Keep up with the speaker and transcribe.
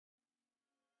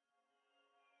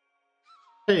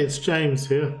Hey, it's James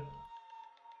here.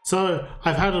 So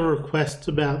I've had a request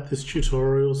about this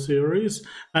tutorial series.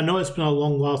 I know it's been a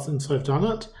long while since I've done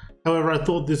it. However, I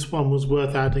thought this one was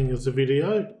worth adding as a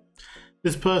video.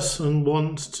 This person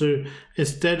wants to,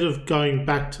 instead of going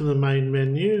back to the main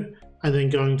menu and then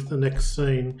going to the next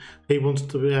scene, he wants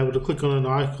to be able to click on an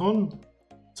icon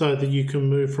so that you can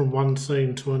move from one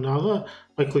scene to another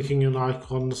by clicking an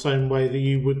icon the same way that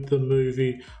you would the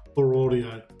movie or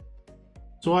audio.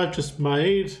 So I've just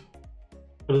made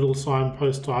a little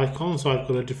signpost icon, so I've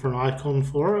got a different icon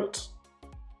for it.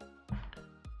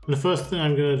 And the first thing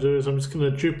I'm going to do is I'm just going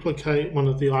to duplicate one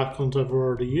of the icons I've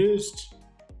already used.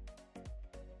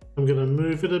 I'm going to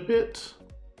move it a bit.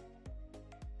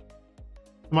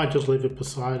 I might just leave it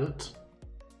beside it.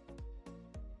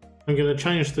 I'm going to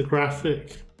change the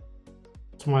graphic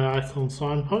to my icon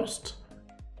signpost.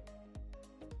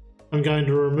 I'm going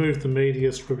to remove the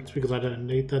media script because I don't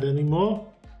need that anymore.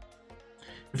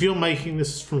 If you're making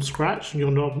this from scratch and you're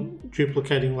not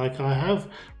duplicating like I have,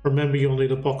 remember you'll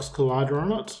need a box collider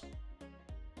on it.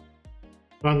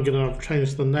 I'm going to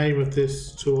change the name of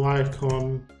this to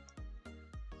icon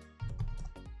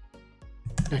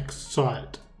next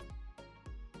site.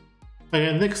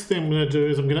 Okay, next thing I'm going to do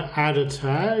is I'm going to add a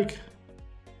tag.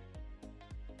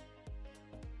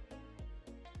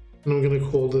 And I'm going to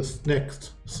call this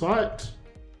next site.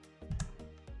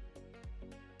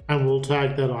 And we'll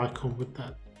tag that icon with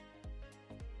that.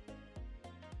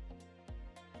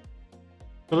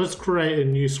 So let's create a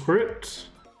new script.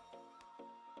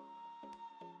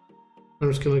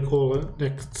 I'm just going to call it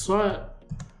next site.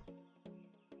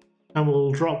 And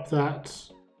we'll drop that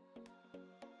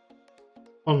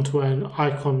onto an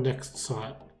icon next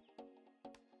site.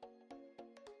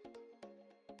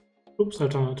 Oops, I've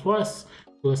done it twice.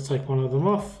 Let's take one of them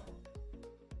off.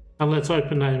 And let's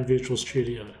open that in Visual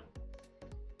Studio.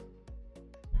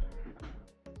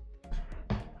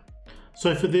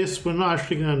 So for this, we're not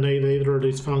actually going to need either of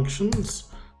these functions.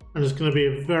 And it's going to be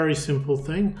a very simple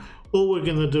thing. All we're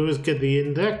going to do is get the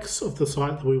index of the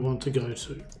site that we want to go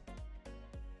to.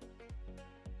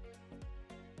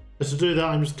 So to do that,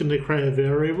 I'm just going to create a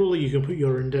variable that you can put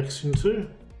your index into.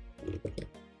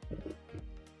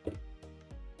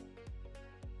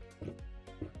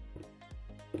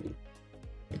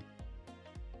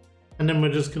 And then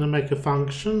we're just going to make a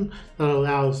function that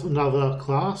allows another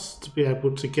class to be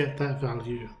able to get that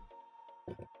value.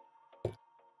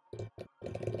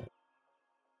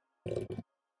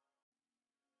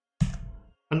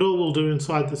 And all we'll do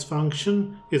inside this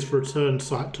function is return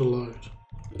site to load.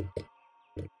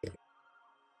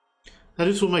 Now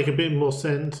this will make a bit more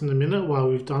sense in a minute while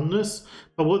we've done this,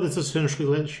 but what this essentially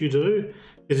lets you do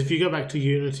is if you go back to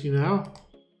Unity now,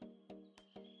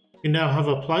 you now have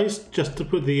a place just to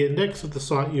put the index of the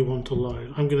site you want to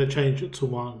load. I'm going to change it to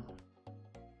 1.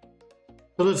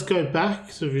 So let's go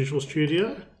back to Visual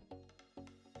Studio.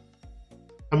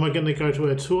 And we're going to go to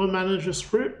our Tour Manager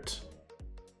script.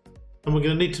 And we're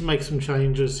going to need to make some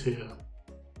changes here.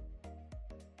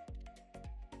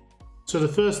 So the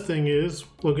first thing is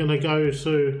we're going to go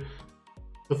to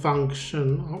the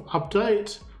function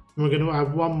update. And we're going to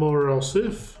add one more else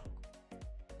if.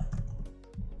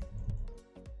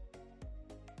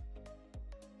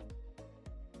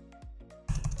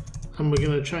 And we're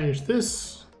going to change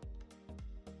this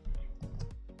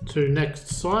to next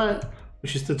site,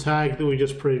 which is the tag that we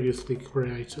just previously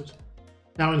created.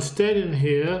 Now instead in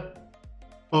here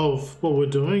of what we're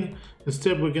doing,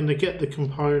 instead we're going to get the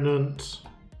component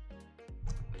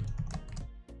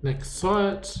next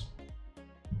site,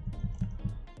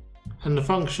 and the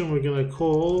function we're going to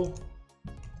call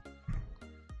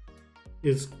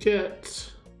is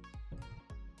get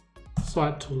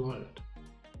site to load.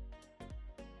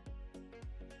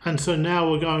 And so now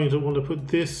we're going to want to put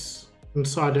this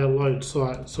inside our load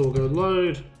site. So we'll go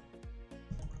load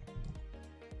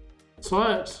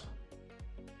site.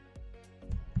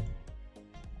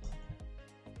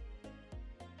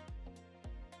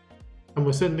 And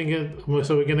we're sending it,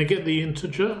 so we're going to get the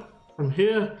integer from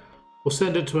here. We'll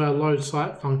send it to our load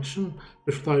site function,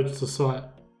 which loads the site.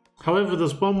 However,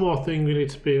 there's one more thing we need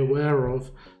to be aware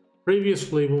of.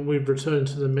 Previously, when we returned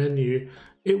to the menu,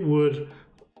 it would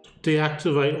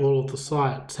deactivate all of the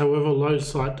sites. However, load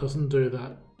site doesn't do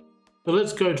that. So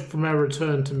let's go from our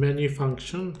return to menu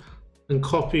function and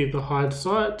copy the hide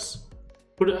sites,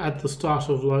 put it at the start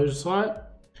of load site.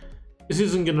 This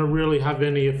isn't going to really have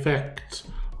any effect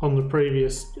on the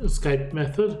previous escape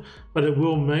method, but it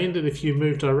will mean that if you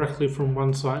move directly from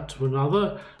one site to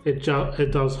another, it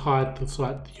does hide the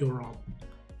site that you're on.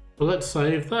 So let's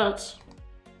save that.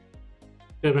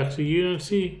 Go back to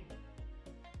Unity.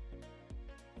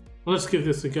 Let's give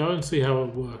this a go and see how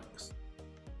it works.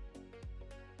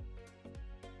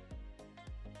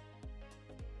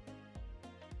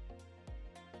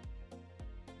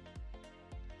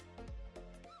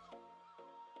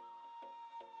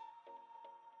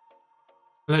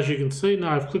 And as you can see,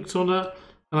 now I've clicked on it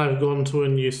and I've gone to a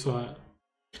new site.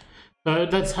 So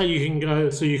that's how you can go,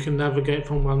 so you can navigate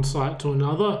from one site to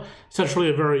another. It's actually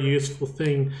a very useful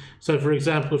thing. So for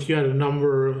example, if you had a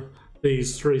number of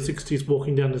these 360s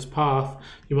walking down this path,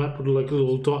 you might put like a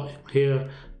little dot here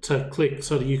to click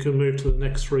so that you can move to the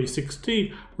next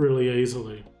 360 really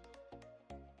easily.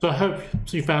 So I hope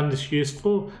you found this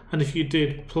useful, and if you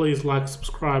did, please like,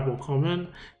 subscribe or comment.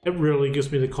 It really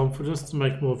gives me the confidence to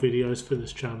make more videos for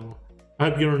this channel. I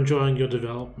hope you're enjoying your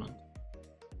development.